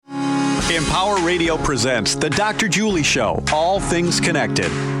Empower Radio presents The Dr. Julie Show, All Things Connected.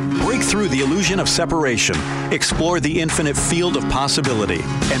 Break through the illusion of separation, explore the infinite field of possibility,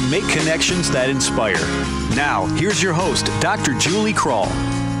 and make connections that inspire. Now, here's your host, Dr. Julie Kroll.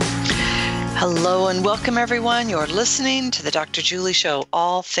 Hello and welcome, everyone. You're listening to The Dr. Julie Show,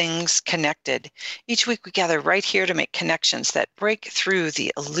 All Things Connected. Each week we gather right here to make connections that break through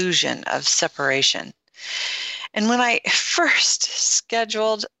the illusion of separation. And when I first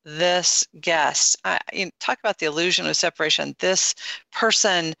scheduled this guest, talk about the illusion of separation. This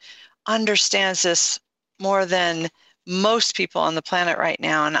person understands this more than most people on the planet right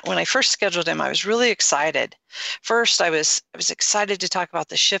now. And when I first scheduled him, I was really excited. First, I was excited to talk about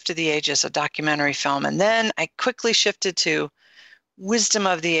the shift of the ages, a documentary film. And then I quickly shifted to wisdom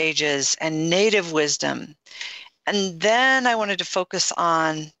of the ages and native wisdom. And then I wanted to focus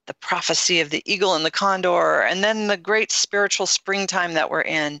on the prophecy of the eagle and the condor, and then the great spiritual springtime that we're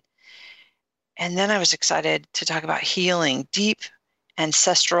in. And then I was excited to talk about healing, deep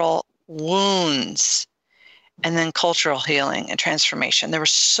ancestral wounds, and then cultural healing and transformation. There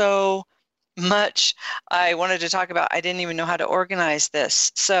was so much I wanted to talk about. I didn't even know how to organize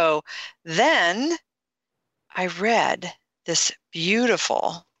this. So then I read this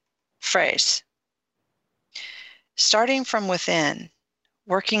beautiful phrase. Starting from within,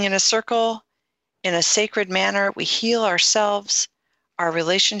 working in a circle, in a sacred manner, we heal ourselves, our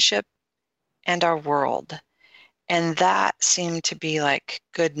relationship, and our world. And that seemed to be like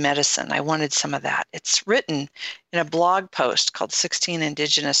good medicine. I wanted some of that. It's written in a blog post called 16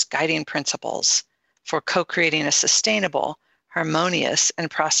 Indigenous Guiding Principles for Co-Creating a Sustainable, Harmonious,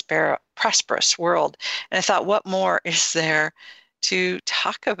 and Prosperous World. And I thought, what more is there to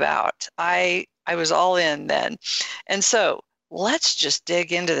talk about? I was all in then. And so let's just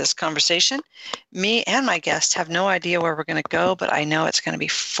dig into this conversation. Me and my guest have no idea where we're going to go, but I know it's going to be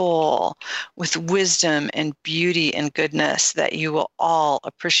full with wisdom and beauty and goodness that you will all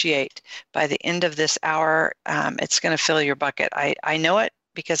appreciate by the end of this hour. It's going to fill your bucket. I know it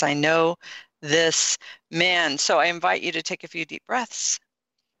because I know this man. So I invite you to take a few deep breaths,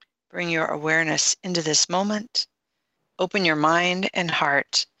 bring your awareness into this moment, open your mind and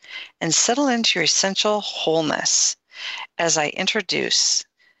heart, and settle into your essential wholeness as I introduce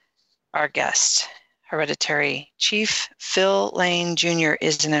our guest. Hereditary Chief Phil Lane Jr.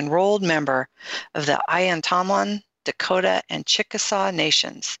 is an enrolled member of the Ayantamlan, Dakota, and Chickasaw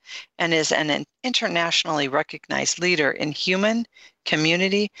nations and is an internationally recognized leader in human,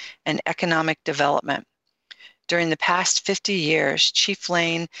 community, and economic development. During the past 50 years, Chief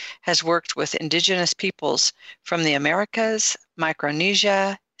Lane has worked with Indigenous peoples from the Americas,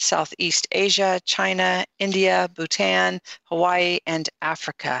 Micronesia, Southeast Asia, China, India, Bhutan, Hawaii, and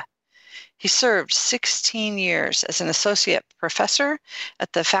Africa. He served 16 years as an associate professor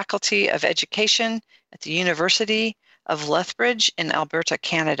at the Faculty of Education at the University of Lethbridge in Alberta,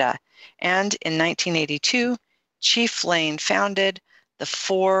 Canada. And in 1982, Chief Lane founded the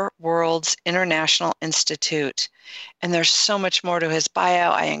Four Worlds International Institute. And there's so much more to his bio.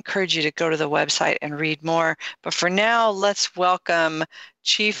 I encourage you to go to the website and read more. But for now, let's welcome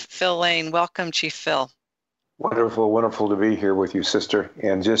Chief Phil Lane. Welcome, Chief Phil. Wonderful, wonderful to be here with you, sister.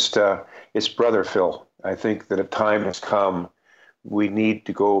 And just, it's Brother Phil. I think that a time has come. We need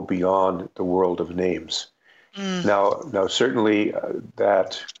to go beyond the world of names. Now, certainly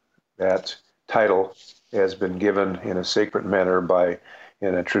that title has been given in a sacred manner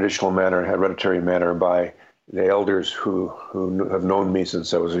in a traditional manner, hereditary manner by the elders who have known me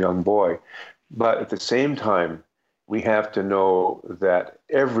since I was a young boy. But at the same time, we have to know that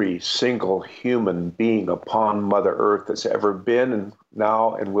every single human being upon Mother Earth that's ever been and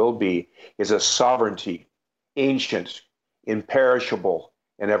now and will be is a sovereignty, ancient, imperishable,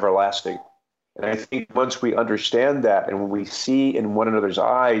 and everlasting. And I think once we understand that and when we see in one another's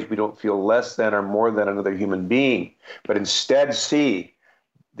eyes, we don't feel less than or more than another human being, but instead see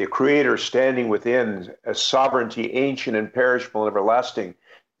the Creator standing within a sovereignty, ancient, imperishable, and everlasting,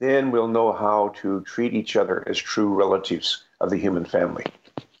 then we'll know how to treat each other as true relatives of the human family.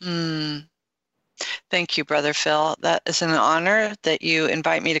 Thank you, Brother Phil. That is an honor that you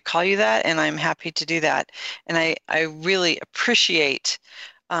invite me to call you that, and I'm happy to do that. And I really appreciate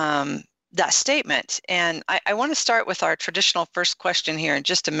that statement. And I want to start with our traditional first question here in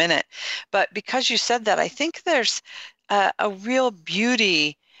just a minute. But because you said that, I think there's a real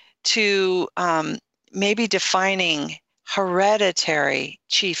beauty to maybe defining hereditary,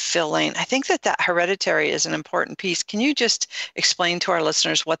 Chief Phil Lane. I think that hereditary is an important piece. Can you just explain to our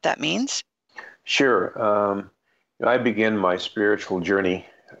listeners what that means? Sure. I began my spiritual journey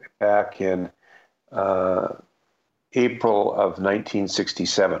back in April of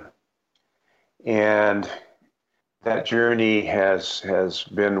 1967. And that journey has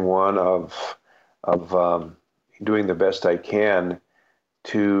been one of doing the best I can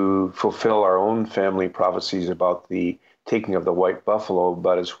to fulfill our own family prophecies about the taking of the white buffalo,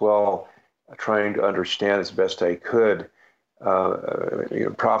 but as well trying to understand as best I could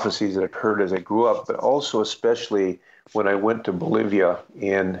prophecies that occurred as I grew up, but also especially when I went to Bolivia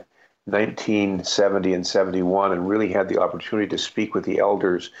in 1970 and 71 and really had the opportunity to speak with the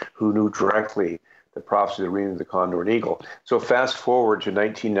elders who knew directly the prophecy of the reign of the condor and eagle. So fast forward to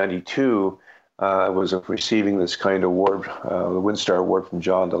 1992, I was receiving this kind of award, the Windstar Award from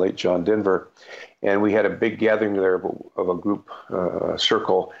the late John Denver, and we had a big gathering there of a group,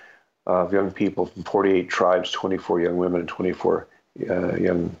 circle of young people from 48 tribes, 24 young women and 24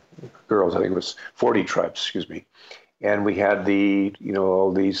 young girls. I think it was 40 tribes, excuse me. And we had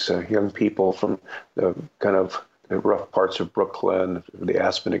all these young people from the kind of the rough parts of Brooklyn, the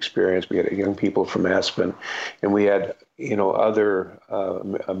Aspen experience. We had young people from Aspen, and we had other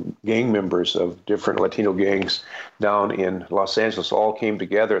gang members of different Latino gangs down in Los Angeles all came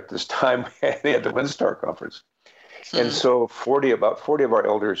together at this time. They had the Windstar Conference. And so about 40 of our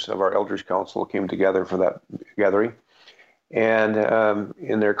elders council came together for that gathering. And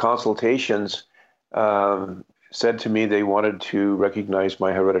in their consultations, said to me they wanted to recognize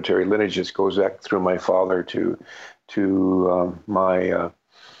my hereditary lineage. This goes back through my father to my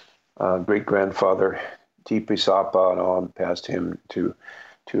great-grandfather, Tipi Sapa, and on past him to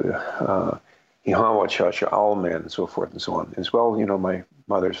Ihanwa Chacha Alman, and so forth and so on. As well, my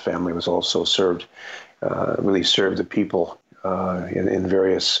mother's family was also really served the people in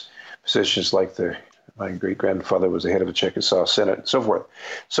various positions, like my great-grandfather was the head of the Chickasaw Senate, and so forth.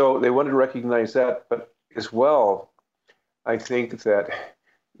 So they wanted to recognize that, but as well, I think that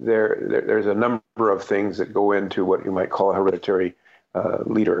there's a number of things that go into what you might call a hereditary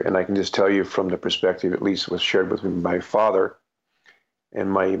leader. And I can just tell you from the perspective, at least was shared with me by my father, and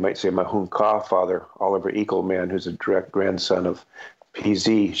you might say my Hunka father, Oliver Eagleman, who's a direct grandson of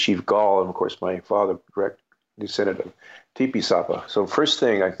PZ, Chief Gall, and of course my father, direct descendant of Tipi Sapa. So first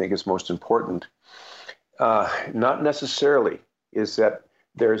thing I think is most important, not necessarily is that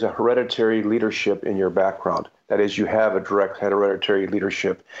there's a hereditary leadership in your background. That is, you have a direct hereditary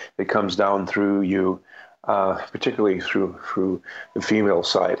leadership that comes down through you, particularly through the female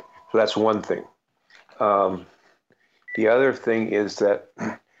side. So that's one thing. The other thing is that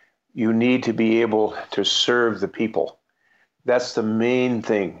you need to be able to serve the people. That's the main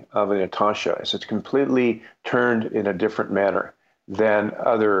thing of an Atasha, is it's completely turned in a different manner than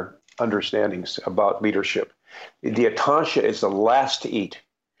other understandings about leadership. The Atasha is the last to eat.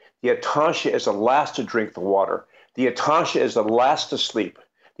 The Atasha is the last to drink the water. The Atasha is the last to sleep.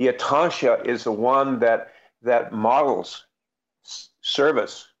 The Atasha is the one that models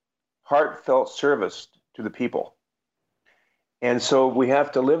service, heartfelt service to the people. And so we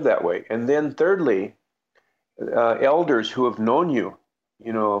have to live that way. And then thirdly, elders who have known you,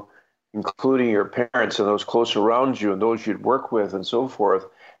 including your parents and those close around you and those you'd work with and so forth,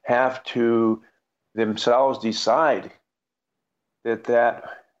 have to themselves decide that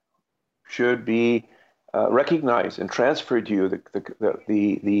should be recognized and transferred to you,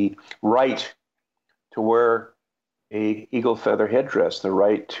 the right to wear a eagle feather headdress, the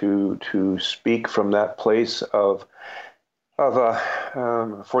right to speak from that place of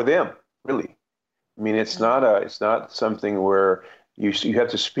for them, really. I mean, it's not something where you have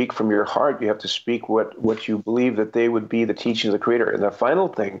to speak from your heart. You have to speak what you believe that they would be the teaching of the Creator. And the final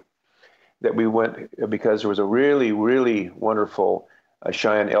thing that we went, because there was a really, really wonderful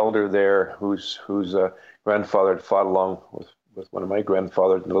Cheyenne elder there whose grandfather had fought along with one of my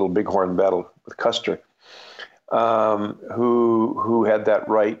grandfathers in a little bighorn battle with Custer, who had that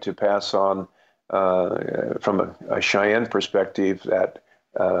right to pass on from a Cheyenne perspective that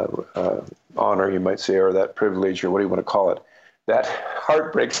honor, you might say, or that privilege, or what do you want to call it, that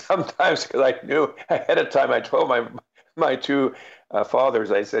heartbreak sometimes, because I knew ahead of time. I told my two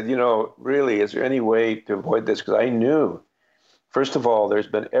fathers, I said, really, is there any way to avoid this? Because I knew, first of all, there's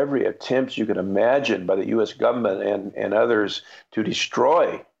been every attempt you can imagine by the U.S. government and others to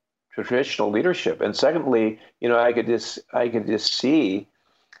destroy traditional leadership. And secondly, I could just see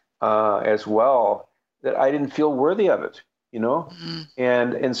as well that I didn't feel worthy of it.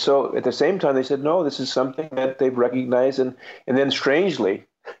 And so at the same time, they said, no, this is something that they've recognized. And then strangely,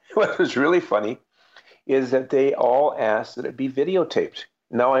 what was really funny is that they all asked that it be videotaped.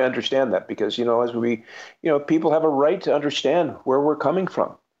 Now I understand that because, as we, people have a right to understand where we're coming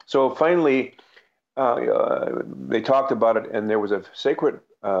from. So finally, they talked about it, and there was a sacred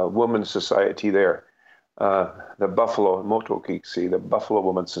women's society there, the Buffalo Motokiksi, the Buffalo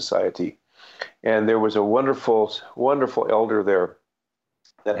Women's Society. And there was a wonderful, wonderful elder there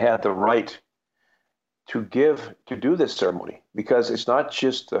that had the right to do this ceremony, because it's not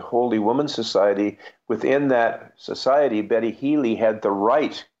just the Holy Woman Society. Within that society, Betty Healy had the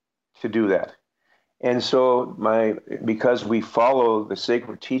right to do that. And so because we follow the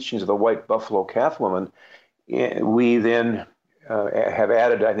sacred teachings of the White Buffalo Calf Woman, we then have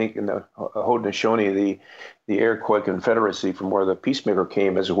added, I think, in the Haudenosaunee, the Iroquois Confederacy, from where the Peacemaker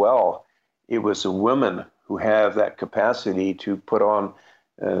came as well. It was the women who have that capacity to put on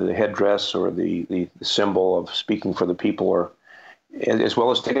the headdress or the symbol of speaking for the people, or as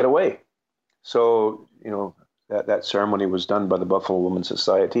well as take it away. So, that ceremony was done by the Buffalo Women's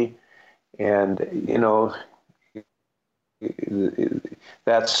Society. And,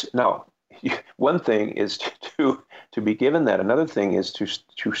 that's now, one thing is to be given that. Another thing is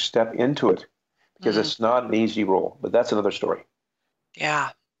to step into it, because it's not an easy role, but that's another story. Yeah.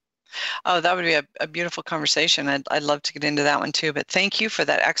 Oh, that would be a beautiful conversation. I'd love to get into that one too, but thank you for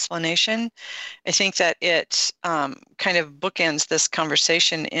that explanation. I think that it kind of bookends this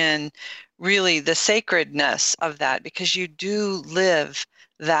conversation in really the sacredness of that, because you do live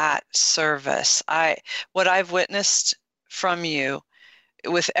that service. What I've witnessed from you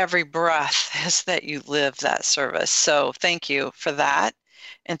with every breath is that you live that service. So thank you for that.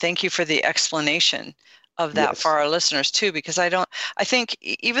 And thank you for the explanation of that for our listeners too, because I think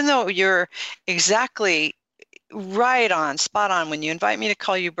even though you're exactly right on, spot on, when you invite me to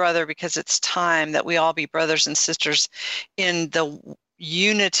call you brother, because it's time that we all be brothers and sisters in the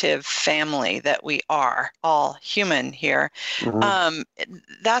unitive family that we are, all human here.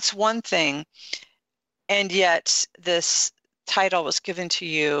 That's one thing. And yet this title was given to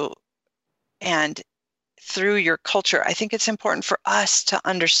you, and through your culture, I think it's important for us to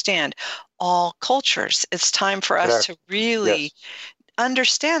understand all cultures. It's time for us to really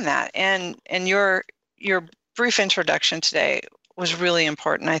understand that. And your brief introduction today was really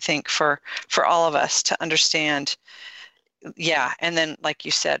important, I think, for all of us to understand. Yeah, and then, like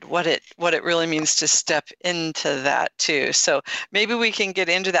you said, what it really means to step into that too. So maybe we can get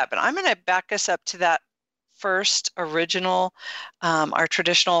into that. But I'm going to back us up to that first original, our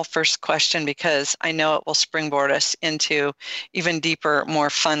traditional first question, because I know it will springboard us into even deeper,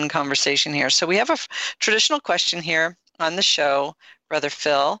 more fun conversation here. So we have a traditional question here on the show, Brother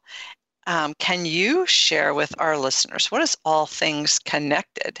Phil. Can you share with our listeners, what does all things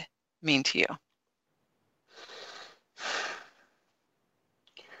connected mean to you?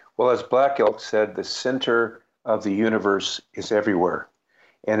 Well, as Black Elk said, the center of the universe is everywhere.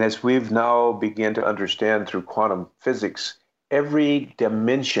 And as we've now begun to understand through quantum physics, every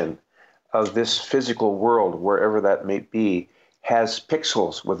dimension of this physical world, wherever that may be, has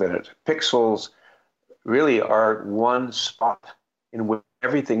pixels within it. Pixels really are one spot in which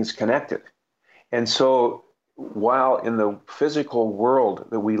everything's connected. And so while in the physical world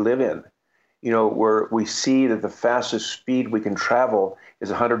that we live in, where we see that the fastest speed we can travel is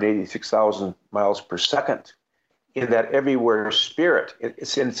 186,000 miles per second, in that everywhere spirit,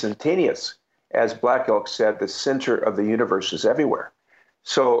 it's instantaneous. As Black Elk said, the center of the universe is everywhere.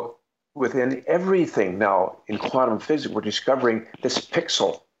 So within everything now in quantum physics, we're discovering this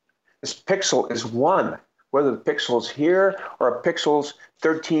pixel. This pixel is one, whether the pixel's here or a pixel's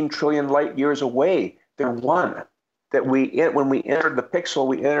 13 trillion light years away, they're one. That when we enter the pixel,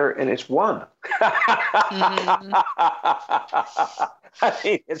 we enter and it's one. I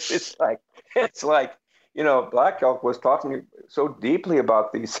mean, it's like, Black Elk was talking so deeply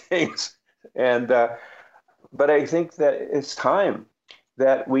about these things. And, but I think that it's time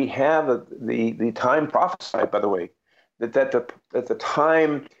that we have the time prophesied, by the way, that the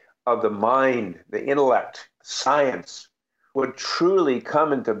time of the mind, the intellect, science would truly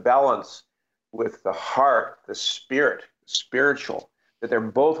come into balance with the heart, the spirit, the spiritual, that they're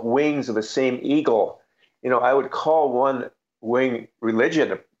both wings of the same eagle. I would call one wing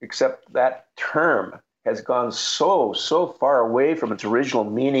religion, except that term has gone so far away from its original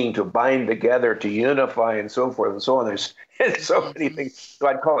meaning, to bind together, to unify, and so forth and so on. There's so many things. So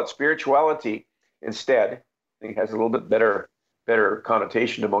I'd call it spirituality instead. I think it has a little bit better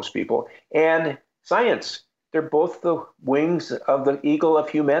connotation to most people. And science. They're both the wings of the eagle of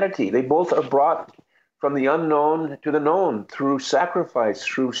humanity. They both are brought from the unknown to the known through sacrifice,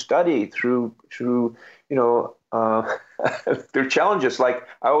 through study, through through challenges. Like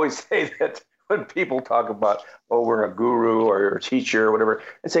I always say that when people talk about, we're a guru or a teacher or whatever,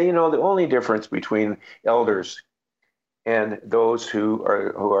 and say, the only difference between elders and those who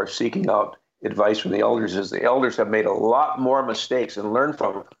are seeking out advice from the elders is the elders have made a lot more mistakes and learned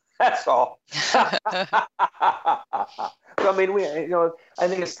from them. That's all. So, I mean, I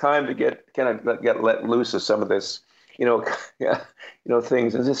think it's time to get let loose of some of this, yeah,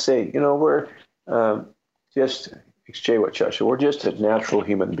 things, and just say, we're just we're just a natural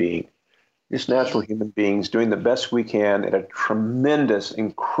human being, just natural human beings doing the best we can at a tremendous,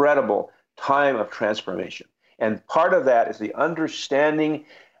 incredible time of transformation. And part of that is the understanding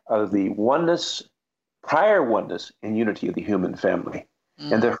of the oneness, prior oneness and unity of the human family.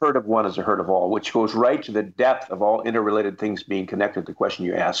 And the herd of one is a herd of all, which goes right to the depth of all interrelated things being connected to the question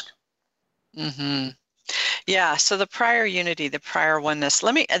you asked. Mm-hmm. Yeah. So the prior unity, the prior oneness,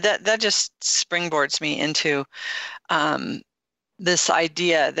 that just springboards me into this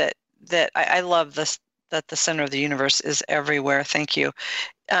idea that I love this, that the center of the universe is everywhere. Thank you.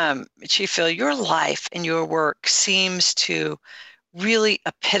 Chief Phil, your life and your work seems to really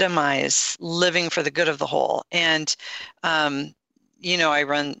epitomize living for the good of the whole. And, I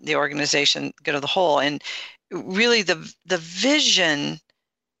run the organization Good of the Whole, and really the vision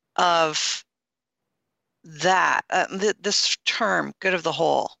of that, this term, good of the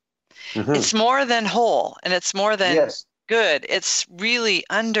whole, it's more than whole, and it's more than good. It's really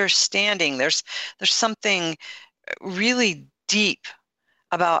understanding. There's something really deep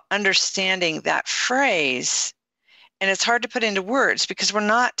about understanding that phrase. And it's hard to put into words because we're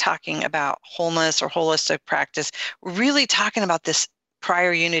not talking about wholeness or holistic practice. We're really talking about this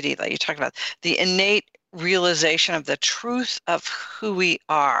prior unity that you talked about, the innate realization of the truth of who we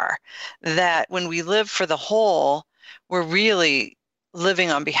are, that when we live for the whole, we're really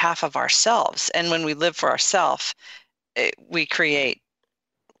living on behalf of ourselves. And when we live for ourselves, we create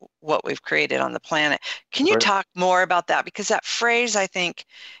what we've created on the planet. Can you talk more about that? Because that phrase, I think,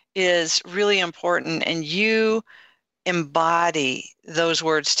 is really important, and you embody those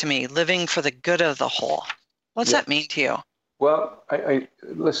words to me, living for the good of the whole. What's that mean to you? Well,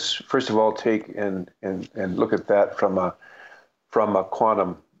 let's first of all take and look at that from a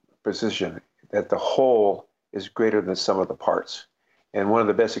quantum position, that the whole is greater than the sum of the parts. And one of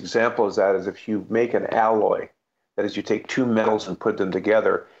the best examples of that is if you make an alloy, that is, you take two metals and put them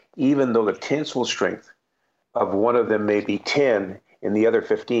together, even though the tensile strength of one of them may be 10 and the other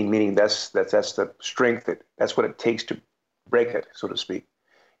 15, meaning that's the strength, that's what it takes to break it, so to speak.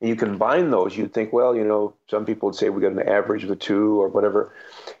 And you combine those, you'd think, well, some people would say we got an average of the two or whatever.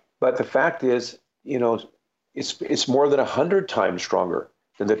 But the fact is, it's more than 100 times stronger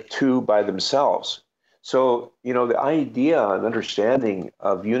than the two by themselves. So, the idea and understanding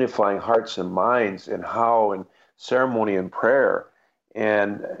of unifying hearts and minds and how and ceremony and prayer,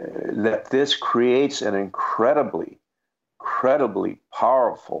 and that this creates an incredibly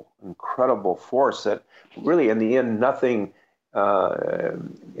powerful, incredible force that really, in the end, nothing, the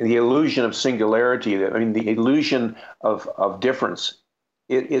illusion of singularity, the illusion of difference,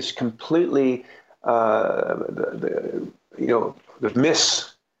 it is completely, the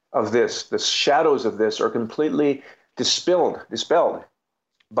myths of this, the shadows of this are completely dispelled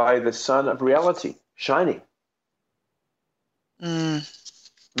by the sun of reality shining.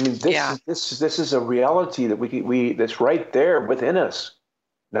 This is a reality that we that's right there within us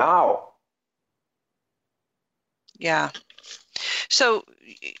now. Yeah. So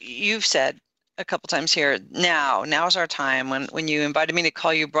you've said a couple times here, now's our time. When you invited me to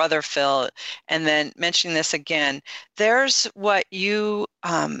call you Brother Phil, and then mentioning this again, there's what you've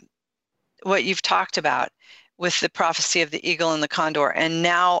talked about with the prophecy of the eagle and the condor, and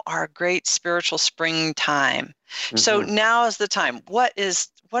now our great spiritual springtime. Mm-hmm. So now is the time. What is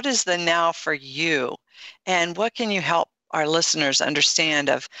the now for you? And what can you help our listeners understand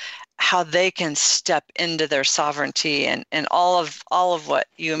of how they can step into their sovereignty and all of what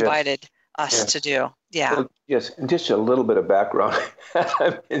you invited us to do? Yeah. Well, yes, and just a little bit of background. We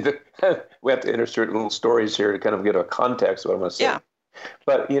have to insert little stories here to kind of get a context of what I'm going to say. Yeah.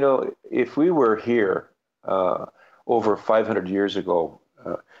 But, if we were here over 500 years ago,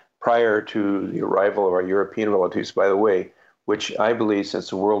 prior to the arrival of our European relatives, by the way, which I believe, since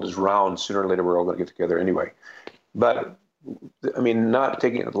the world is round, sooner or later we're all going to get together anyway. But, not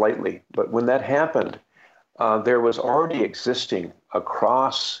taking it lightly, but when that happened, there was already existing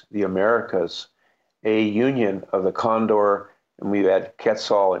across the Americas a union of the condor, and we had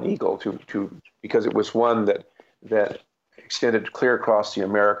Quetzal and eagle because it was one that extended clear across the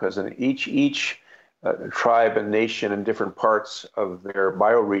Americas, and each tribe and nation in different parts of their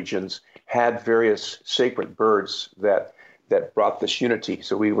bioregions had various sacred birds that brought this unity.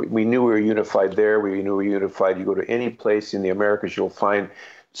 So we knew we were unified there. We knew we were unified. You go to any place in the Americas, you'll find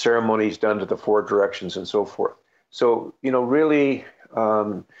ceremonies done to the four directions and so forth. So, really,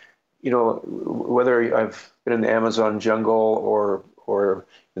 whether I've been in the Amazon jungle or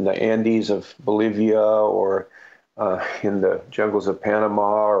in the Andes of Bolivia, or in the jungles of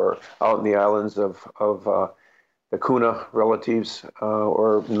Panama, or out in the islands of the Kuna relatives,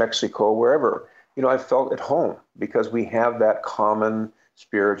 or Mexico, wherever, I felt at home because we have that common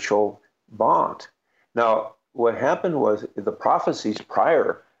spiritual bond. Now, what happened was the prophecies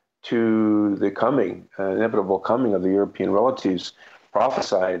prior to the inevitable coming of the European relatives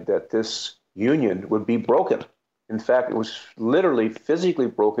prophesied that this union would be broken. In fact, it was literally physically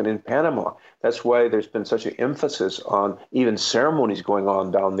broken in Panama. That's why there's been such an emphasis on even ceremonies going on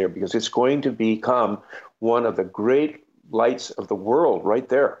down there, because it's going to become one of the great lights of the world right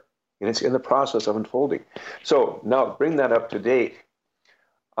there. And it's in the process of unfolding. So now bring that up to date.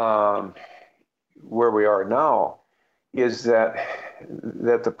 Where we are now is that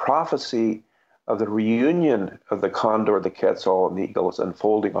the prophecy of the reunion of the condor, the quetzal, and the eagle is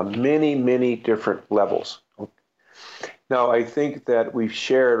unfolding on many, many different levels. Now, I think that we've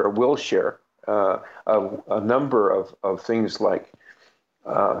shared or will share a number of things like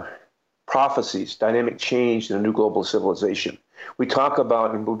prophecies, dynamic change in a new global civilization. We talk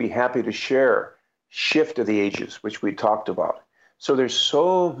about, and we'll be happy to share, shift of the ages, which we talked about. So there's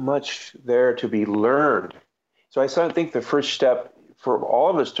so much there to be learned. So I think the first step for all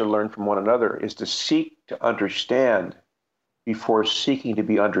of us to learn from one another is to seek to understand before seeking to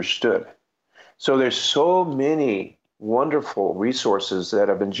be understood. So there's so many wonderful resources that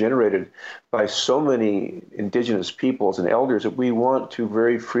have been generated by so many indigenous peoples and elders that we want to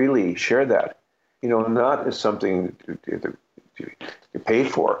very freely share that, not as something to pay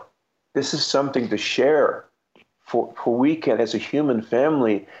for. This is something to share for we can, as a human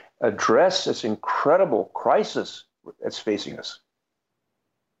family, address this incredible crisis that's facing us.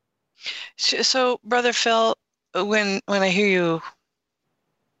 So, Brother Phil, when I hear you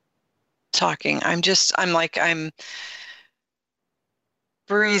talking, I'm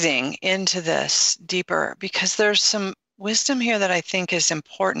breathing into this deeper, because there's some wisdom here that I think is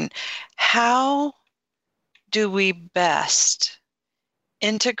important. How do we best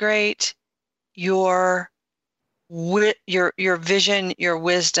integrate your vision, your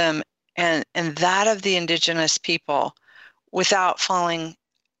wisdom, and that of the indigenous people without falling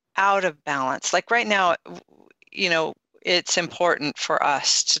out of balance? Like right now, it's important for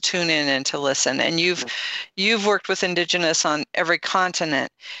us to tune in and to listen. And you've worked with indigenous on every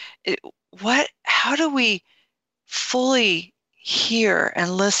continent. How do we fully hear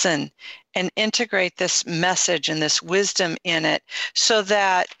and listen and integrate this message and this wisdom in it so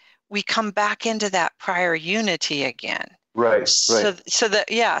that we come back into that prior unity again? Right. So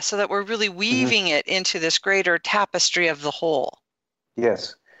that we're really weaving it into this greater tapestry of the whole.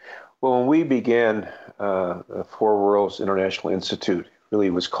 Yes. Well, when we began the Four Worlds International Institute, really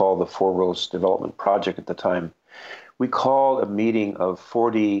was called the Four Worlds Development Project at the time, we called a meeting of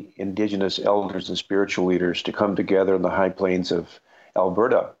 40 indigenous elders and spiritual leaders to come together in the high plains of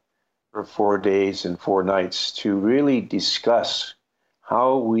Alberta for 4 days and 4 nights to really discuss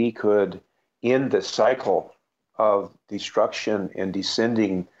how we could end the cycle of destruction and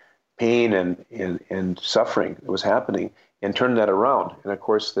descending pain and suffering that was happening, and turn that around. And of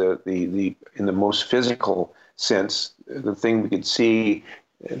course, the in the most physical sense, the thing we could see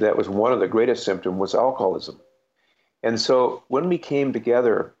that was one of the greatest symptoms was alcoholism. And so when we came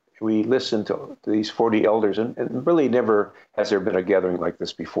together, we listened to these 40 elders, and really never has there been a gathering like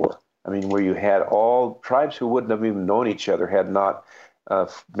this before. I mean, where you had all tribes who wouldn't have even known each other had not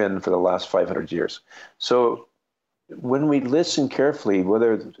been for the last 500 years. So when we listened carefully,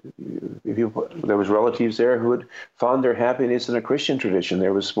 there was relatives there who had found their happiness in a Christian tradition.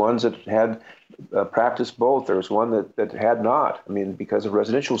 There was ones that had practiced both. There was one that had not. I mean, because of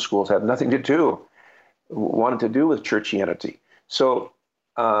residential schools, had nothing to do, wanted to do with churchianity. So,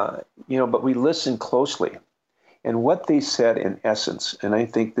 but we listened closely. And what they said in essence, and I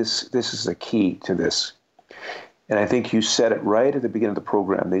think this is the key to this, and I think you said it right at the beginning of the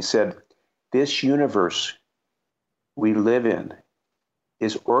program. They said, this universe we live in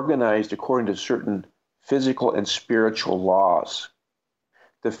is organized according to certain physical and spiritual laws.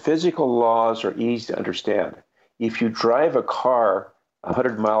 The physical laws are easy to understand. If you drive a car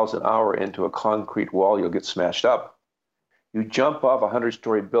 100 miles an hour into a concrete wall, you'll get smashed up. You jump off a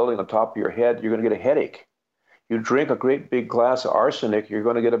 100-story building on top of your head, you're going to get a headache. You drink a great big glass of arsenic, you're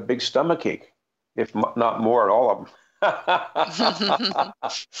going to get a big stomachache, if not more at all of them.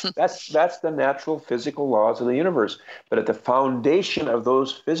 That's the natural physical laws of the universe. But at the foundation of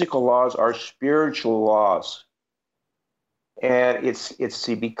those physical laws are spiritual laws. And it's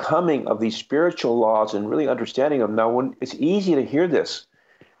the becoming of these spiritual laws and really understanding them. Now, when it's easy to hear this,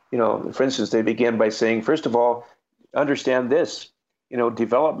 for instance, they began by saying, first of all, understand this.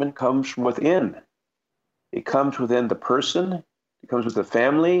 development comes from within. It comes within the person. It comes with the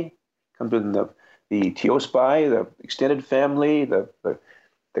family. It comes within the Teospai, the extended family, the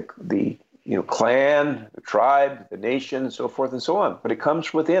clan, the tribe, the nation, so forth and so on. But it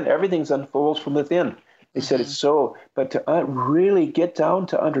comes within. Everything unfolds from within. They said it's so, but to really get down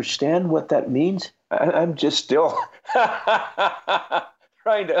to understand what that means, I'm just still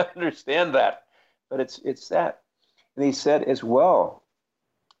trying to understand that. But it's that. And he said as well,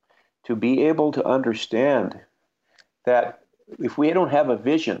 to be able to understand that if we don't have a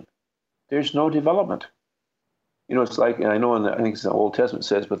vision, there's no development. It's like, and I know I think it's in the Old Testament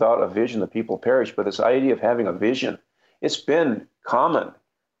says, without a vision, the people perish. But this idea of having a vision, it's been common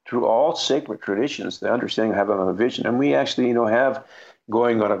through all sacred traditions, the understanding of having a vision. And we actually, have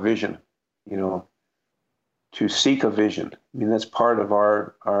going on a vision, to seek a vision. I mean, that's part of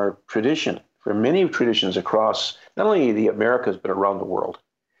our tradition. For many traditions across not only the Americas, but around the world.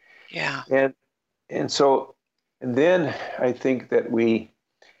 Yeah. And then I think that we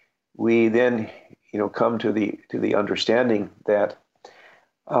then, come to the understanding that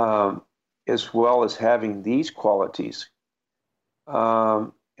as well as having these qualities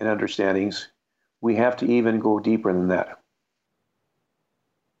and understandings, we have to even go deeper than that.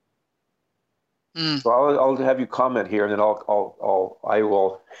 So I'll have you comment here, and then I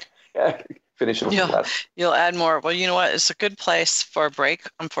will finish it. You'll add more. Well, you know what? It's a good place for a break.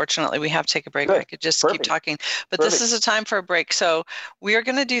 Unfortunately, we have to take a break. Good. I could just Perfect. keep talking. But Perfect. This is a time for a break. So we are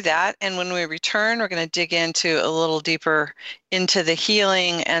going to do that. And when we return, we're going to dig into a little deeper into the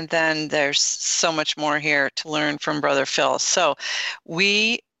healing. And then there's so much more here to learn from Brother Phil. So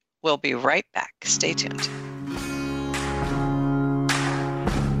we will be right back. Stay tuned.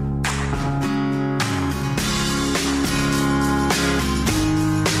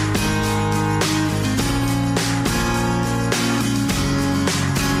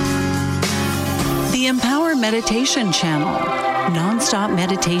 The Empower Meditation Channel. Non-stop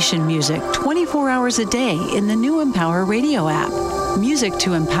meditation music 24 hours a day in the new Empower Radio app. Music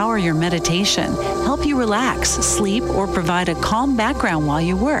to empower your meditation, help you relax, sleep, or provide a calm background while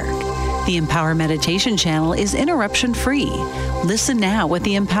you work. The Empower Meditation Channel is interruption-free. Listen now with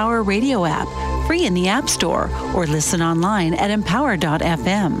the Empower Radio app, free in the App Store, or listen online at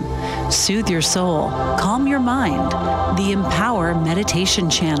empower.fm. Soothe your soul, calm your mind. The Empower Meditation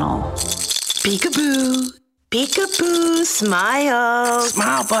Channel. Peekaboo. Peekaboo. Smile.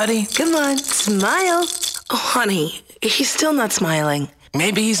 Smile, buddy. Come on, smile. Oh, honey, he's still not smiling.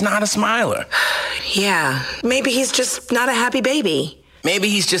 Maybe he's not a smiler. Yeah, maybe he's just not a happy baby. Maybe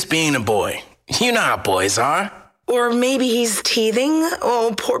he's just being a boy. You know how boys are. Or maybe he's teething.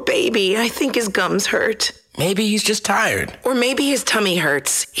 Oh, poor baby. I think his gums hurt. Maybe he's just tired. Or maybe his tummy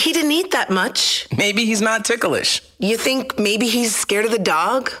hurts. He didn't eat that much. Maybe he's not ticklish. You think maybe he's scared of the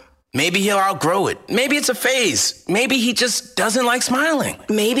dog? Maybe he'll outgrow it. Maybe it's a phase. Maybe he just doesn't like smiling.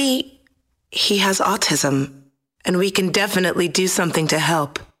 Maybe he has autism, and we can definitely do something to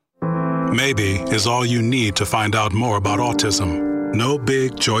help. Maybe is all you need to find out more about autism. No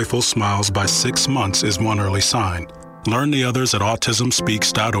big, joyful smiles by 6 months is one early sign. Learn the others at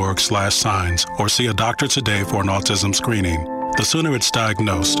autismspeaks.org/signs or see a doctor today for an autism screening. The sooner it's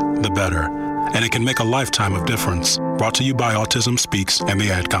diagnosed, the better. And it can make a lifetime of difference. Brought to you by Autism Speaks and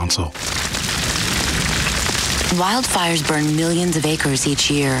the Ad Council. Wildfires burn millions of acres each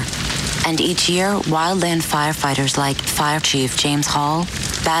year. And each year, wildland firefighters like Fire Chief James Hall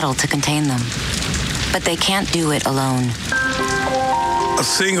battle to contain them. But they can't do it alone. A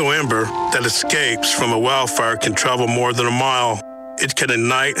single ember that escapes from a wildfire can travel more than a mile. It can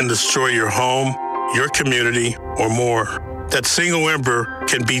ignite and destroy your home, your community, or more. That single ember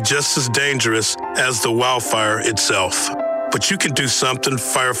can be just as dangerous as the wildfire itself. But you can do something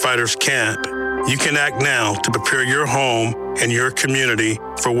firefighters can't. You can act now to prepare your home and your community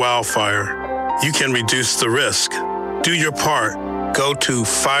for wildfire. You can reduce the risk. Do your part. Go to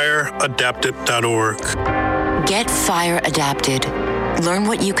fireadapted.org. Get Fire Adapted. Learn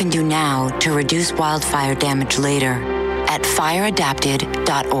what you can do now to reduce wildfire damage later at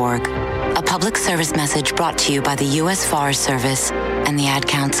fireadapted.org. A public service message brought to you by the U.S. Forest Service and the Ad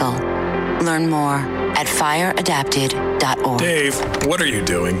Council. Learn more at fireadapted.org. Dave, what are you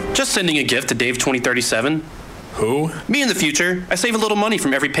doing? Just sending a gift to Dave 2037. Who? Me in the future. I save a little money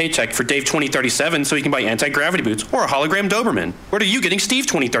from every paycheck for Dave 2037 so he can buy anti-gravity boots or a hologram Doberman. What are you getting Steve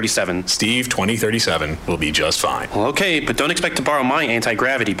 2037? Steve 2037 will be just fine. Well, okay, but don't expect to borrow my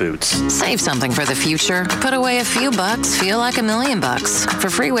anti-gravity boots. Save something for the future. Put away a few bucks, feel like $1 million. For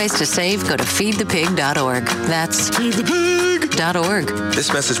free ways to save, go to feedthepig.org. That's feedthepig.org.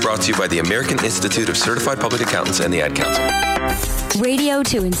 This message brought to you by the American Institute of Certified Public Accountants and the Ad Council. Radio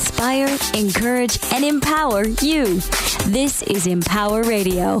to inspire, encourage, and empower you. This is Empower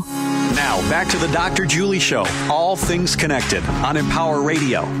Radio. Now, back to the Dr. Julie Show. All things connected on Empower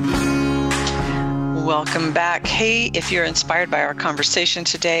Radio. Welcome back. Hey, if you're inspired by our conversation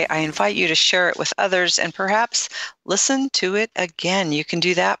today, I invite you to share it with others and perhaps listen to it again. You can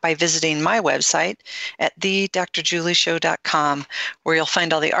do that by visiting my website at thedrjulieshow.com, where you'll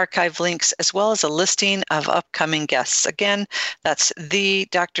find all the archive links as well as a listing of upcoming guests. Again, that's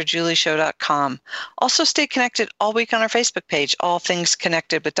thedrjulieshow.com. Also, stay connected all week on our Facebook page, All Things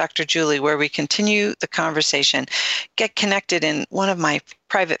Connected with Dr. Julie, where we continue the conversation. Get connected in one of my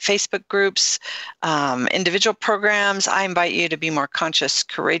private Facebook groups, individual programs. I invite you to be more conscious,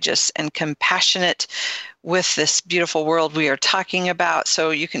 courageous, and compassionate with this beautiful world we are talking about.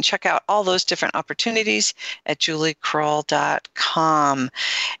 So you can check out all those different opportunities at juliekrull.com.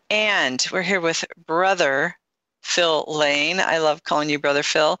 And we're here with Brother Phil Lane. I love calling you Brother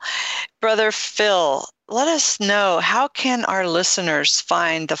Phil. Brother Phil, let us know, how can our listeners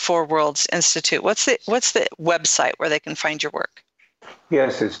find the Four Worlds Institute? What's the website where they can find your work?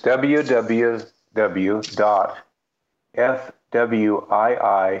 Yes, it's www.fwii.org.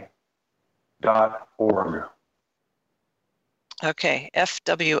 Okay,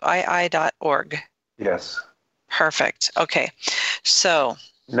 fwii.org. Yes. Perfect. Okay, so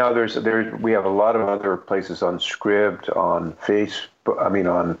now we have a lot of other places on Scribd, on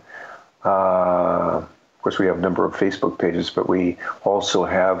Facebook. Of course, we have a number of Facebook pages, but we also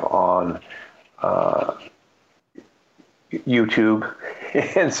have on YouTube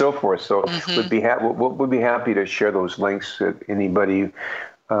and so forth. So we'd be happy to share those links to anybody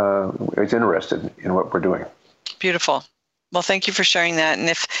is interested in what we're doing. Beautiful. Well, thank you for sharing that. And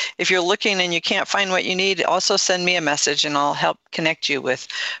if you're looking and you can't find what you need, also send me a message and I'll help connect you with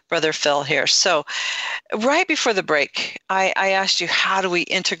Brother Phil here. So right before the break, I asked you, how do we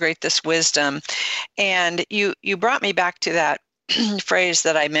integrate this wisdom? And you brought me back to that phrase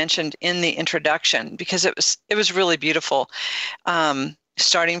that I mentioned in the introduction, because it was really beautiful.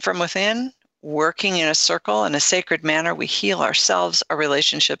 Starting from within, working in a circle in a sacred manner, we heal ourselves, our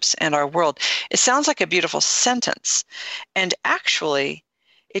relationships, and our world. It sounds like a beautiful sentence. And actually,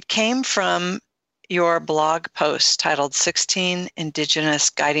 it came from your blog post titled 16 Indigenous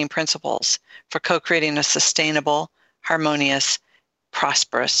Guiding Principles for Co-Creating a Sustainable, Harmonious,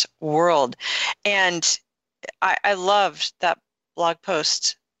 Prosperous World. And I loved that blog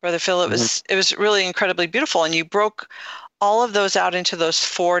post, Brother Phil. It was really incredibly beautiful, and you broke all of those out into those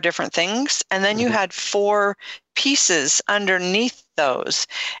 4 different things, and then you had 4 pieces underneath those.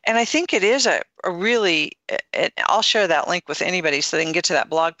 And I think it is a really, I'll share that link with anybody so they can get to that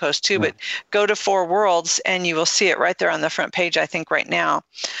blog post too, but go to 4 Worlds and you will see it right there on the front page, I think right now,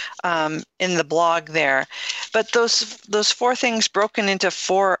 in the blog there. But those 4 things broken into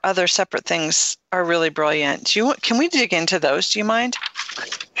 4 other separate things are really brilliant. Can we dig into those? Do you mind?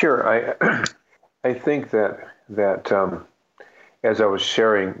 Sure. I think that as I was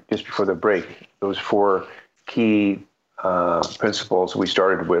sharing just before the break, those 4 key principles we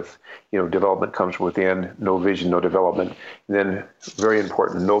started with, development comes within, no vision, no development. And then very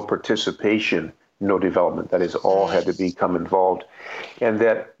important, no participation, no development. That is, all had to become involved. And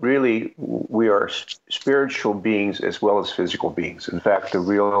that really we are spiritual beings as well as physical beings. In fact, the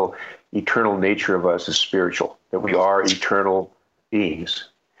real eternal nature of us is spiritual, that we are eternal beings.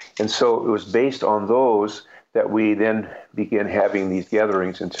 And so it was based on those that we then began having these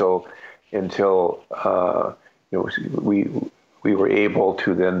gatherings until we were able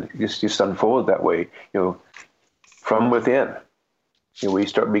to then just unfold that way, from within. We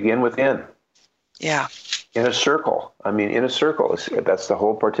begin within. Yeah. In a circle. In a circle, that's the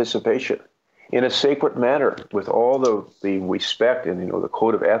whole participation. In a sacred manner, with all the respect and the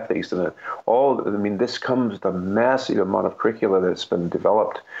code of ethics and this comes the massive amount of curricula that's been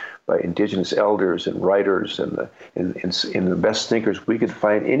developed by indigenous elders and writers and the best thinkers we could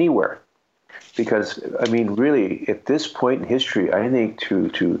find anywhere. Because really, at this point in history, I think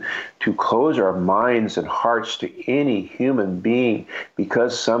to close our minds and hearts to any human being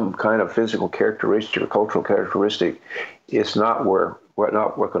because some kind of physical characteristic or cultural characteristic is not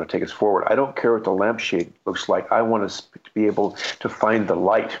what's going to take us forward. I don't care what the lampshade looks like. I want us to be able to find the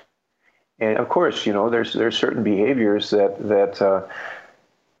light. And of course, there's certain behaviors that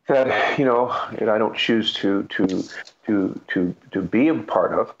I don't choose to be a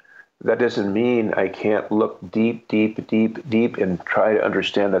part of. That doesn't mean I can't look deep and try to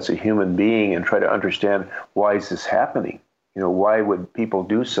understand that's a human being and try to understand why is this happening? Why would people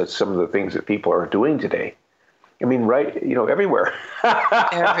do some of the things that people are doing today? I mean, right, everywhere.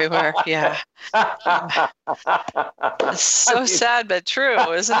 Everywhere, yeah. It's so sad, but true,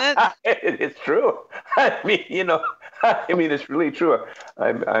 isn't it? It's true. I mean, it's really true.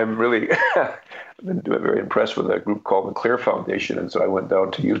 I'm really been very impressed with a group called the Clear Foundation, and so I went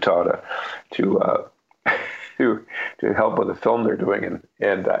down to Utah to help with the film they're doing,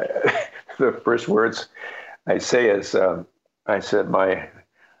 and the first words I say is, I said, "My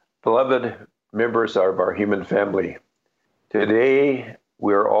beloved members of our human family, today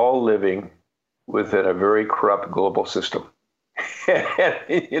we're all living within a very corrupt global system."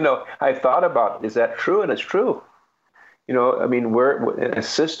 And, I thought about, is that true? And it's true. I mean, we're in a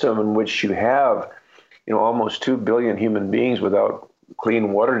system in which you have, almost 2 billion human beings without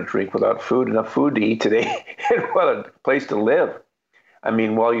clean water to drink, without enough food to eat today, and what a place to live. I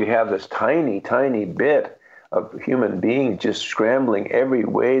mean, while you have this tiny, tiny bit of human beings just scrambling every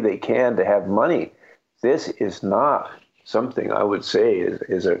way they can to have money, this is not something I would say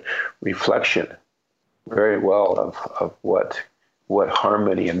is a reflection very well of what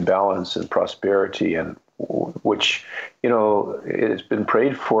harmony and balance and prosperity, and which it has been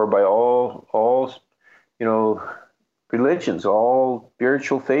prayed for by all religions, all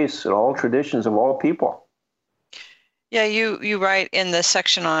spiritual faiths, and all traditions of all people. Yeah, you write in the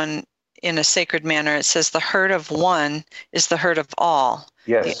section on In a Sacred Manner, it says the hurt of one is the hurt of all.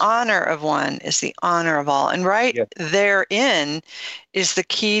 Yes. The honor of one is the honor of all. And therein is the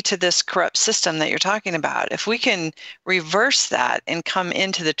key to this corrupt system that you're talking about. If we can reverse that and come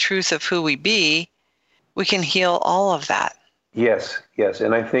into the truth of who we be, we can heal all of that. Yes.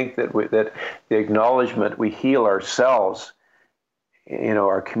 And I think that that the acknowledgement we heal ourselves,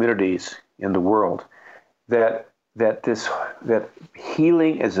 our communities in the world, that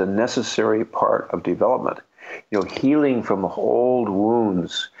healing is a necessary part of development. Healing from old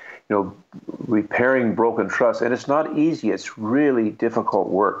wounds, repairing broken trust. And it's not easy. It's really difficult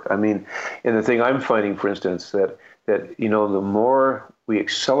work. I mean, and the thing I'm finding, for instance, that the more we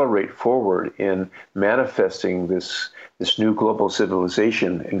accelerate forward in manifesting this new global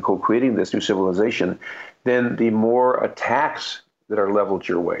civilization and co-creating this new civilization, then the more attacks that are leveled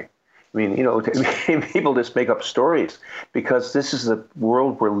your way. I mean, people just make up stories because this is the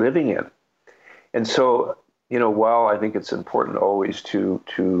world we're living in. And so, while I think it's important always to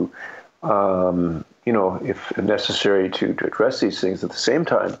if necessary, to address these things, at the same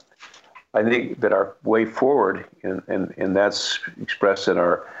time, I think that our way forward, and that's expressed in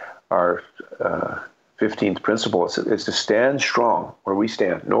our 15th principle, is to stand strong where we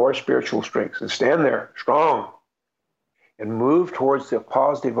stand, know our spiritual strengths, and stand there strong, and move towards the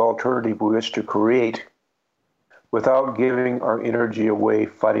positive alternative we wish to create without giving our energy away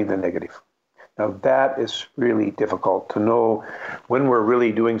fighting the negative. Now, that is really difficult to know when we're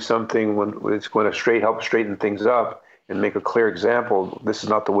really doing something, when it's going to help straighten things up and make a clear example, this is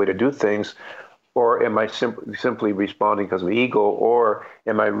not the way to do things, or am I simply responding because of ego, or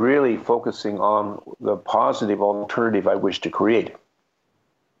am I really focusing on the positive alternative I wish to create?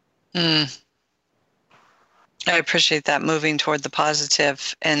 I appreciate that, moving toward the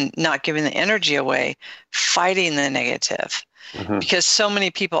positive and not giving the energy away, fighting the negative. Mm-hmm. Because so many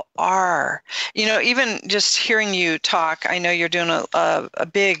people are, even just hearing you talk, I know you're doing a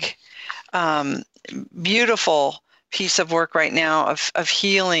big, beautiful piece of work right now of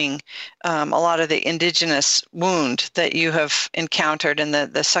healing a lot of the indigenous wound that you have encountered, and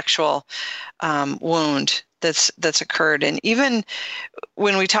the sexual wound that's occurred. And even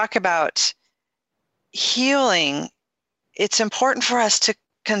when we talk about healing, it's important for us to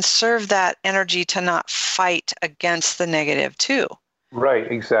conserve that energy to not fight against the negative too.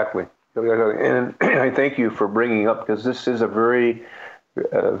 Right, exactly. And I thank you for bringing up, because this is a very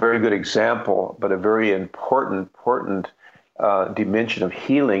good example, but a very important dimension of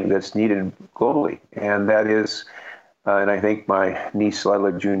healing that's needed globally. And that is, and I thank my niece,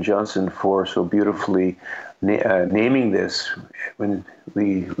 Lila June Johnson, for so beautifully naming this, when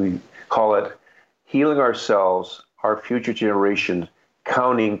we call it healing ourselves, our future generation,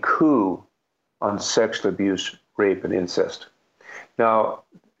 counting coup on sexual abuse, rape, and incest. Now,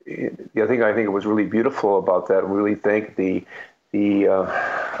 I think it was really beautiful about that. Really thank the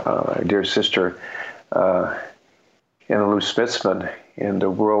dear sister Anna Lou Smitsman and the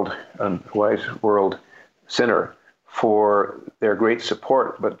Wise World Center for their great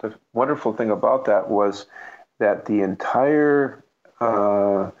support. But the wonderful thing about that was that the entire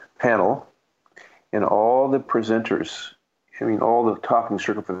panel and all the presenters, all the talking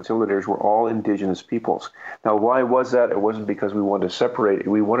circle facilitators, were all indigenous peoples. Now, why was that? It wasn't because we wanted to separate.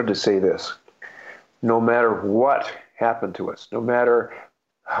 We wanted to say this: no matter what happened to us, no matter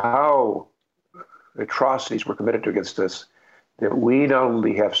how atrocities were committed against us, that we not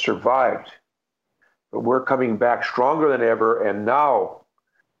only have survived, but we're coming back stronger than ever. And now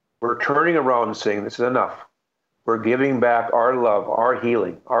we're turning around and saying, this is enough. We're giving back our love, our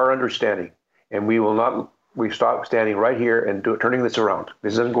healing, our understanding. And we stop standing right here and turning this around.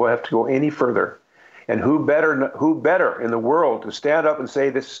 This doesn't have to go any further. And who better in the world to stand up and say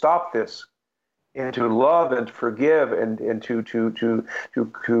this, stop this, and to love and to forgive and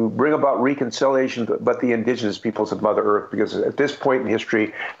to bring about reconciliation, but the indigenous peoples of Mother Earth, because at this point in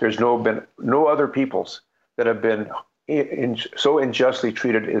history, there's been no other peoples that have been so unjustly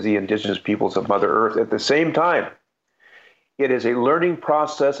treated as the indigenous peoples of Mother Earth. At the same time, it is a learning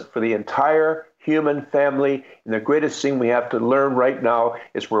process for the entire human family, and the greatest thing we have to learn right now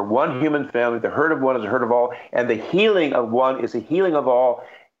is we're one human family. The hurt of one is the hurt of all, and the healing of one is the healing of all.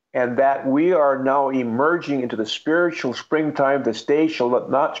 And that we are now emerging into the spiritual springtime. This day shall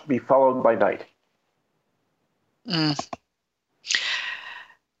not be followed by night.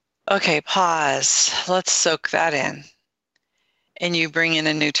 Okay, pause. Let's soak that in. And you bring in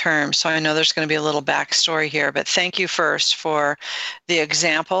a new term. So I know there's going to be a little backstory here, but thank you first for the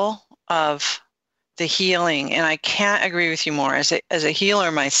example of the healing. And I can't agree with you more. As a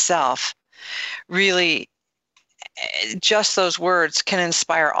healer myself, really, just those words can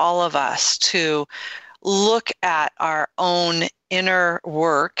inspire all of us to look at our own inner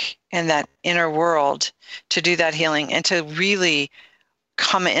work and that inner world to do that healing and to really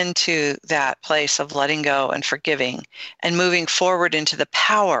come into that place of letting go and forgiving and moving forward into the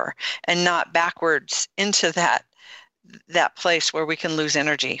power and not backwards into that place where we can lose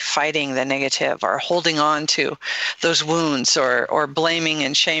energy fighting the negative or holding on to those wounds or blaming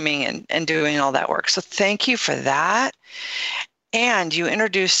and shaming and doing all that work. So thank you for that. And you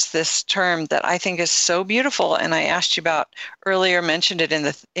introduced this term that I think is so beautiful, and I asked you about earlier, mentioned it in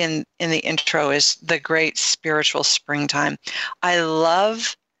the intro, is the great spiritual springtime. I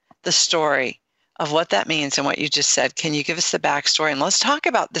love the story of what that means and what you just said. Can you give us the backstory? And let's talk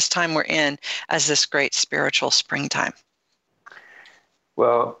about this time we're in as this great spiritual springtime.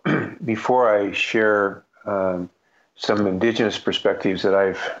 Well, before I share some indigenous perspectives that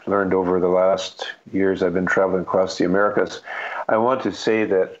I've learned over the last years I've been traveling across the Americas, I want to say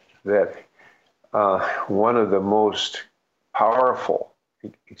that one of the most powerful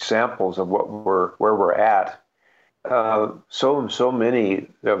examples of where we're at, so many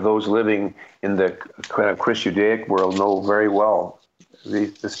of those living in the kind of Christ-Judaic world know very well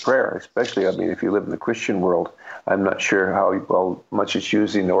this prayer, especially, if you live in the Christian world. I'm not sure how much it's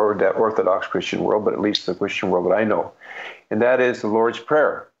used in the Orthodox Christian world, but at least the Christian world that I know. And that is the Lord's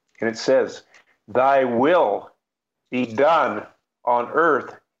Prayer. And it says, "Thy will be done on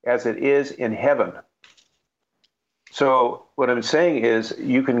earth as it is in heaven." So what I'm saying is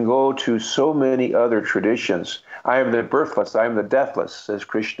you can go to so many other traditions. I am the birthless, I am the deathless, says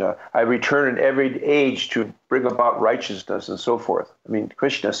Krishna. I return in every age to bring about righteousness and so forth.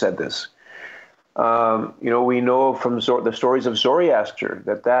 Krishna said this. We know from the stories of Zoroaster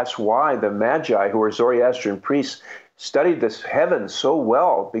that's why the Magi, who were Zoroastrian priests, studied this heaven so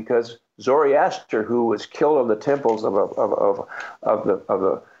well, because Zoroaster, who was killed on the temples of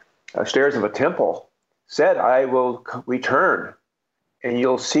the stairs of a temple, said, "I will return, and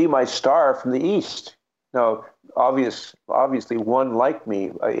you'll see my star from the east." Now, obviously, one like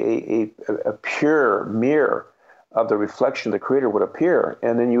me, a pure mirror of the reflection of the Creator would appear,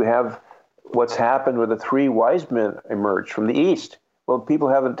 and then you have what's happened with the three wise men emerged from the east. Well, people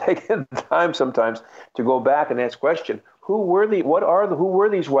haven't taken time sometimes to go back and ask the question: who were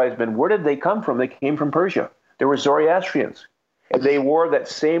these wise men? Where did they come from? They came from Persia. They were Zoroastrians, and they wore that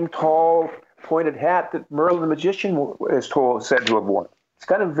same tall, pointed hat that Merlin the magician is said to have worn. It's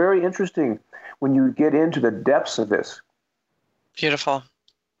kind of very interesting when you get into the depths of this. Beautiful.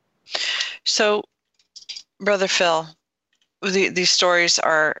 So, Brother Phil, these stories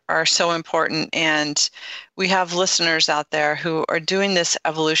are so important, and we have listeners out there who are doing this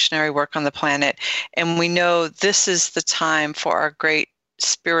evolutionary work on the planet, and we know this is the time for our great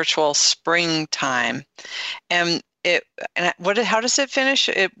spiritual springtime. And how does it finish?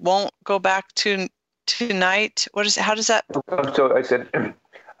 It won't go back to night. How does that? So I said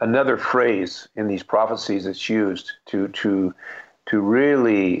another phrase in these prophecies that's used to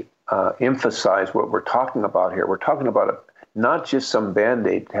really emphasize what we're talking about here. We're talking about not just some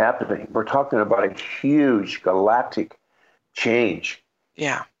Band-Aid happening. We're talking about a huge galactic change.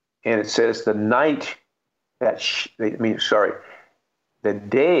 Yeah. And it says the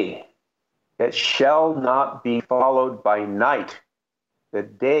day that shall not be followed by night. The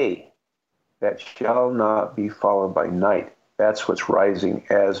day that shall not be followed by night. That's what's rising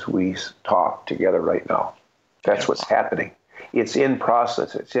as we talk together right now. That's what's happening. It's in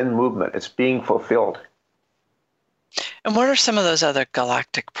process. It's in movement. It's being fulfilled. And what are some of those other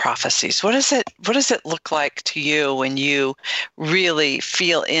galactic prophecies? What does it look like to you when you really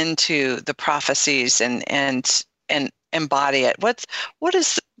feel into the prophecies and embody it? What's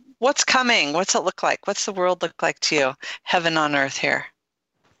coming? What's it look like? What's the world look like to you? Heaven on earth here.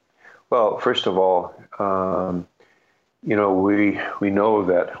 Well, first of all, we know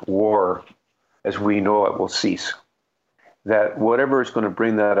that war, as we know it, will cease. That whatever is going to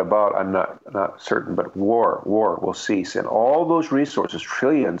bring that about, I'm not certain, but war will cease. And all those resources,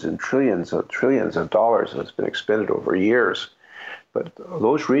 trillions and trillions of dollars that's been expended over years, but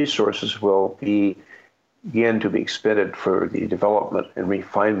those resources will begin to be expended for the development and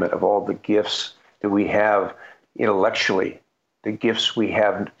refinement of all the gifts that we have intellectually, the gifts we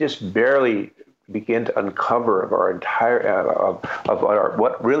have just barely begin to uncover of our entire, of our,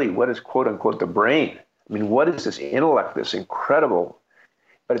 what is quote unquote the brain. I mean, what is this intellect, this incredible,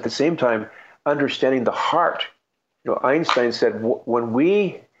 but at the same time, understanding the heart. Einstein said,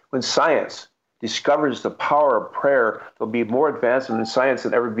 when science discovers the power of prayer, there'll be more advancement in science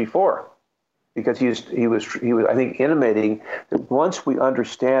than ever before. Because he was, I think, intimating that once we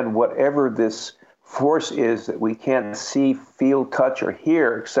understand whatever this force is that we can't see, feel, touch, or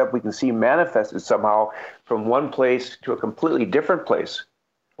hear, except we can see manifested somehow from one place to a completely different place,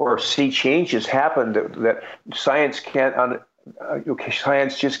 or see changes happen that science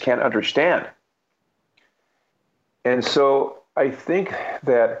just can't understand. And so I think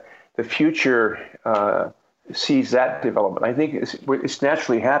that the future sees that development. I think it's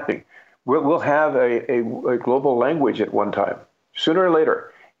naturally happening. We'll have a global language at one time, sooner or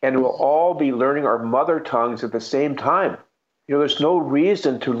later, and we'll all be learning our mother tongues at the same time. There's no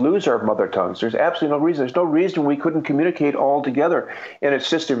reason to lose our mother tongues. There's absolutely no reason. There's no reason we couldn't communicate all together. And it's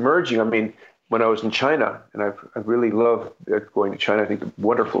just emerging. I mean, when I was in China, and I really love going to China, I think they're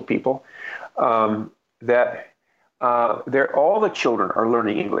wonderful people, that all the children are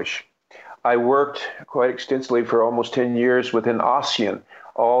learning English. I worked quite extensively for almost 10 years within ASEAN,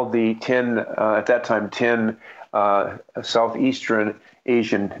 all the 10 Southeastern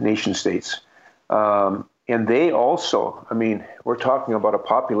Asian nation states. And they also, I mean, we're talking about a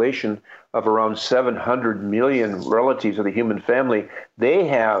population of around 700 million relatives of the human family. They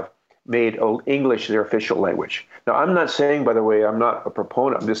have made English their official language. Now, I'm not saying, by the way, I'm not a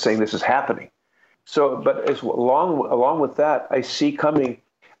proponent. I'm just saying this is happening. So, but along with that, I see coming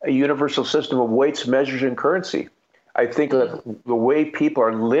a universal system of weights, measures, and currency. I think that the way people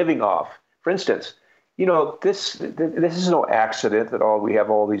are living off, for instance, this is no accident that we have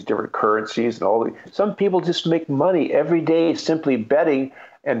all these different currencies and some people just make money every day simply betting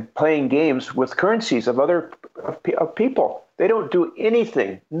and playing games with currencies of other people. They don't do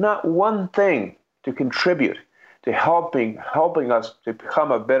anything, not one thing, to contribute to helping us to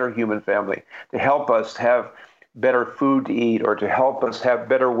become a better human family, to help us have better food to eat, or to help us have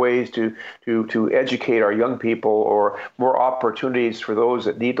better ways to educate our young people, or more opportunities for those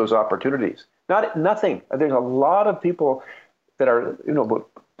that need those opportunities. Nothing. There's a lot of people that are,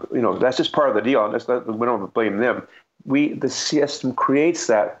 that's just part of the deal. We don't blame them. The system creates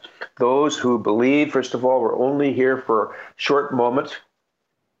that. Those who believe, first of all, we're only here for short moments.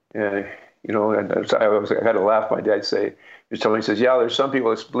 And I had to laugh. My dad he says, yeah, there's some people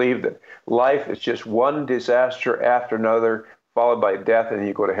that believe that life is just one disaster after another, followed by death, and then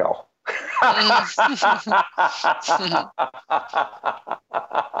you go to hell.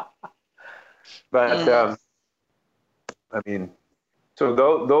 But I mean, so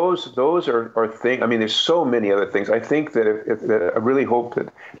those are things. I mean, there's so many other things. I think that I really hope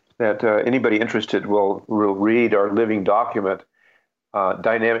that anybody interested will read our living document,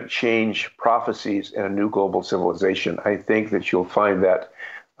 Dynamic Change, Prophecies, and a New Global Civilization. I think that you'll find that,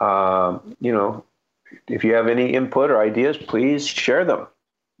 if you have any input or ideas, please share them.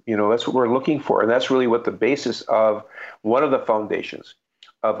 That's what we're looking for. And that's really what the basis of one of the foundations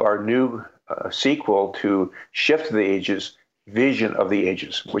of our new sequel to Shift of the Ages, Vision of the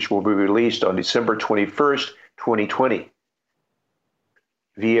Ages, which will be released on December 21st, 2020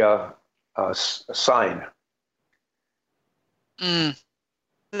 via Sign.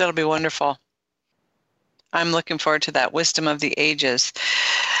 That'll be wonderful. I'm looking forward to that. Wisdom of the Ages.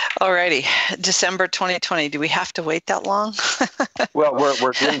 Alrighty, December 2020. Do we have to wait that long? Well,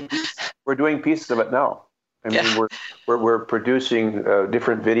 we're doing pieces of it now. I mean, we're producing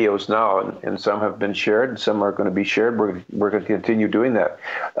different videos now, and some have been shared, and some are going to be shared. We're going to continue doing that,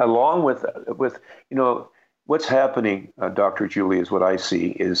 along with what's happening. Dr. Julie, is what I see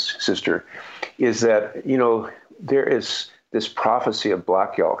is, sister, is that there is this prophecy of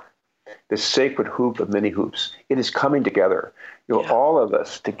Black Elk, this sacred hoop of many hoops, it is coming together. All of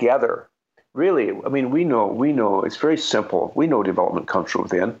us together. Really, I mean, we know, it's very simple. We know development comes from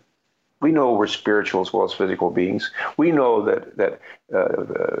within. We know we're spiritual as well as physical beings. We know that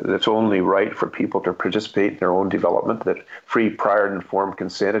it's only right for people to participate in their own development, that free, prior, and informed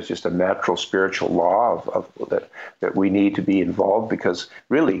consent is just a natural spiritual law that we need to be involved, because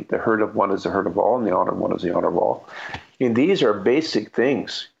really the hurt of one is the hurt of all, and the honor of one is the honor of all. And these are basic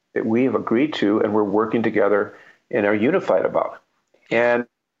things that we have agreed to, and we're working together and are unified about. And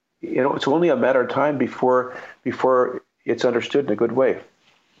it's only a matter of time before it's understood in a good way.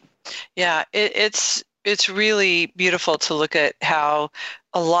 Yeah, it's really beautiful to look at how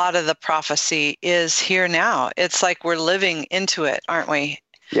a lot of the prophecy is here now. It's like we're living into it, aren't we?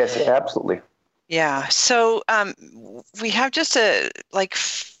 Yes, absolutely. Yeah. So we have just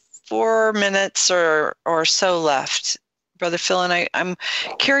 4 minutes or so left, Brother Phil, and I'm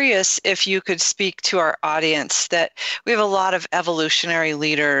curious if you could speak to our audience, that we have a lot of evolutionary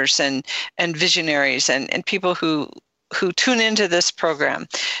leaders and visionaries and people who tune into this program.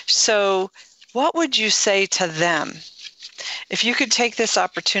 So what would you say to them if you could take this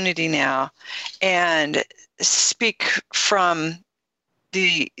opportunity now and speak from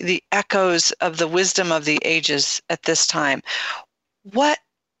the echoes of the wisdom of the ages at this time? What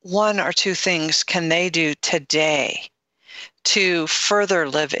 1 or 2 things can they do today to further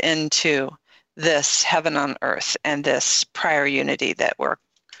live into this heaven on earth and this prior unity that we're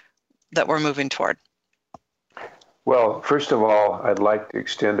moving toward? Well, first of all, I'd like to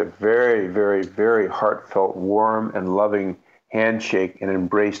extend a very, very, very heartfelt, warm, and loving handshake and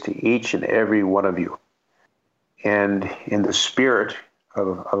embrace to each and every one of you. And in the spirit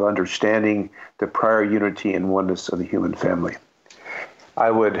of understanding the prior unity and oneness of the human family, I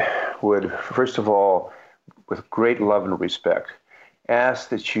would first of all, with great love and respect, ask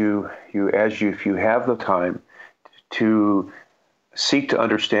that if you have the time, to seek to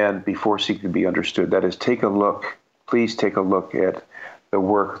understand before seeking to be understood. That is, please take a look at the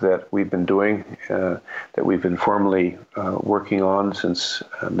work that we've been doing, that we've been formally working on since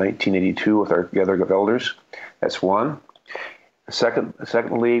 1982 with our Gathering of Elders. That's one.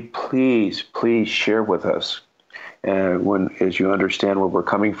 Secondly, please share with us. As you understand where we're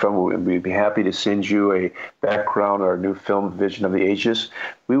coming from, we'd be happy to send you a background on our new film, Vision of the Ages.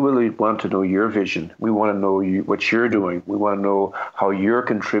 We really want to know your vision. We want to know what you're doing. We want to know how you're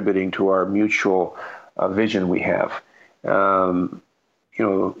contributing to our mutual vision we have. Now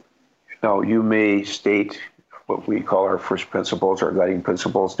you may state what we call our first principles, our guiding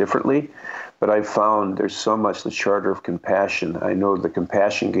principles, differently, but I've found there's so much the Charter of Compassion. I know the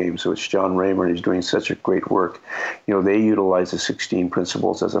Compassion Games, which John Raymer is doing such a great work. They utilize the 16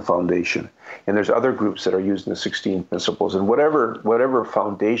 principles as a foundation, and there's other groups that are using the 16 principles. And whatever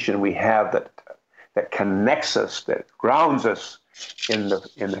foundation we have that connects us, that grounds us in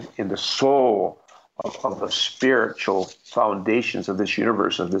the soul of the spiritual foundations of this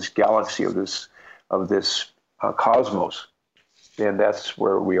universe, of this galaxy, of this cosmos, then that's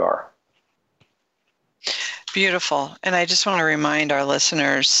where we are. Beautiful. And I just want to remind our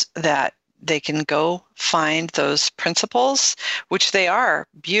listeners that they can go find those principles, which they are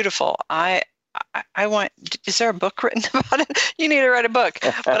beautiful. I want, is there a book written about it? You need to write a book.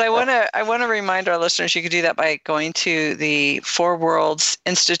 But I want to remind our listeners you can do that by going to the Four Worlds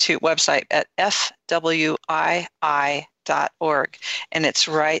Institute website at fwii.org, and it's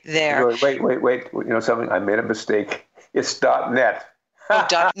right there. Wait. Something, I made a mistake. It's .net.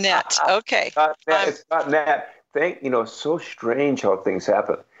 Oh, .net. Okay. .net. It's .net. So strange how things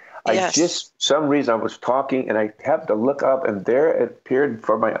happen. Yes. Some reason I was talking and I happened to look up, and there it appeared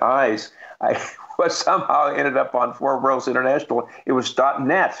before my eyes. I was somehow ended up on Four Worlds International. It was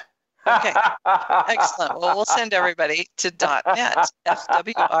 .net. Okay. Excellent. Well, we'll send everybody to .net,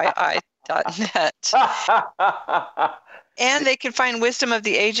 fwii.net. And they can find Wisdom of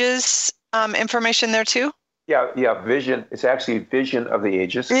the Ages information there too? Yeah, vision. It's actually Vision of the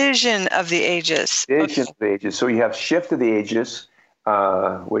Ages. Vision of the Ages. Vision of the Ages. So you have Shift of the Ages,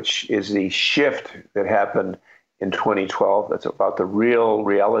 which is the shift that happened in 2012. That's about the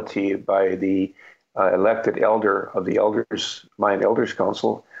reality by the elected elder of the Mayan Elders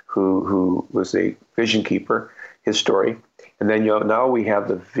Council, who was a vision keeper, his story. And then now we have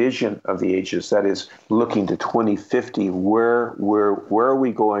the Vision of the Ages. That is looking to 2050. Where are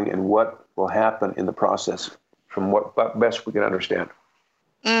we going, and what will happen in the process from what best we can understand.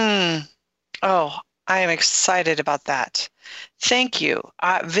 Oh, I am excited about that. Thank you.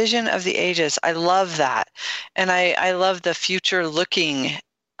 Vision of the Ages. I love that. And I love the future looking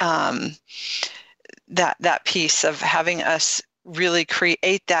that piece of having us really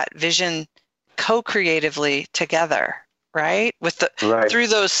create that vision co-creatively together, right? Through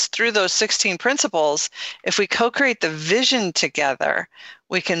those 16 principles, if we co-create the vision together,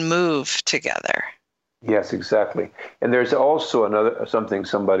 we can move together. Yes, exactly. And there's also something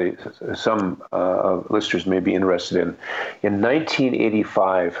some listeners may be interested in. In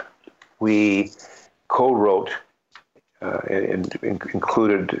 1985, we co-wrote and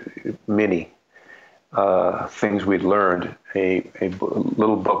included many things we'd learned, a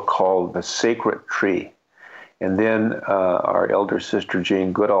little book called The Sacred Tree. And then our elder sister, Dr.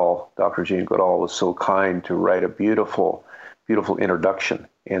 Jane Goodall, was so kind to write a beautiful introduction.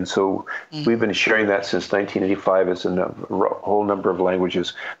 And so we've been sharing that since 1985 as in a whole number of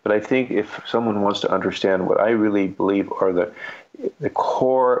languages. But I think if someone wants to understand what I really believe are the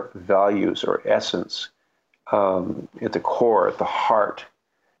core values or essence at the heart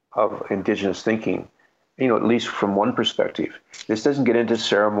of indigenous thinking, at least from one perspective, this doesn't get into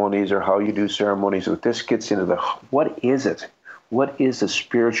ceremonies or how you do ceremonies. But this gets into what is it? What is the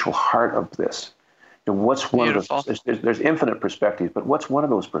spiritual heart of this? And what's one of those? There's infinite perspectives, but what's one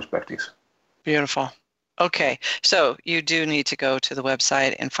of those perspectives? Beautiful. Okay, so you do need to go to the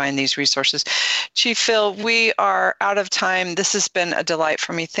website and find these resources. Chief Phil, we are out of time. This has been a delight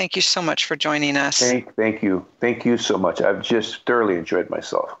for me. Thank you so much for joining us. Thank you. Thank you so much. I've just thoroughly enjoyed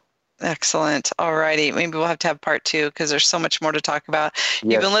myself. Excellent. All righty. Maybe we'll have to have part 2 because there's so much more to talk about. Yes.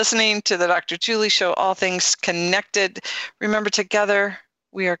 You've been listening to the Dr. Julie Show, All Things Connected. Remember, together,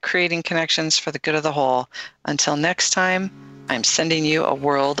 we are creating connections for the good of the whole. Until next time, I'm sending you a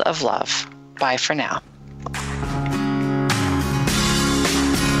world of love. Bye for now.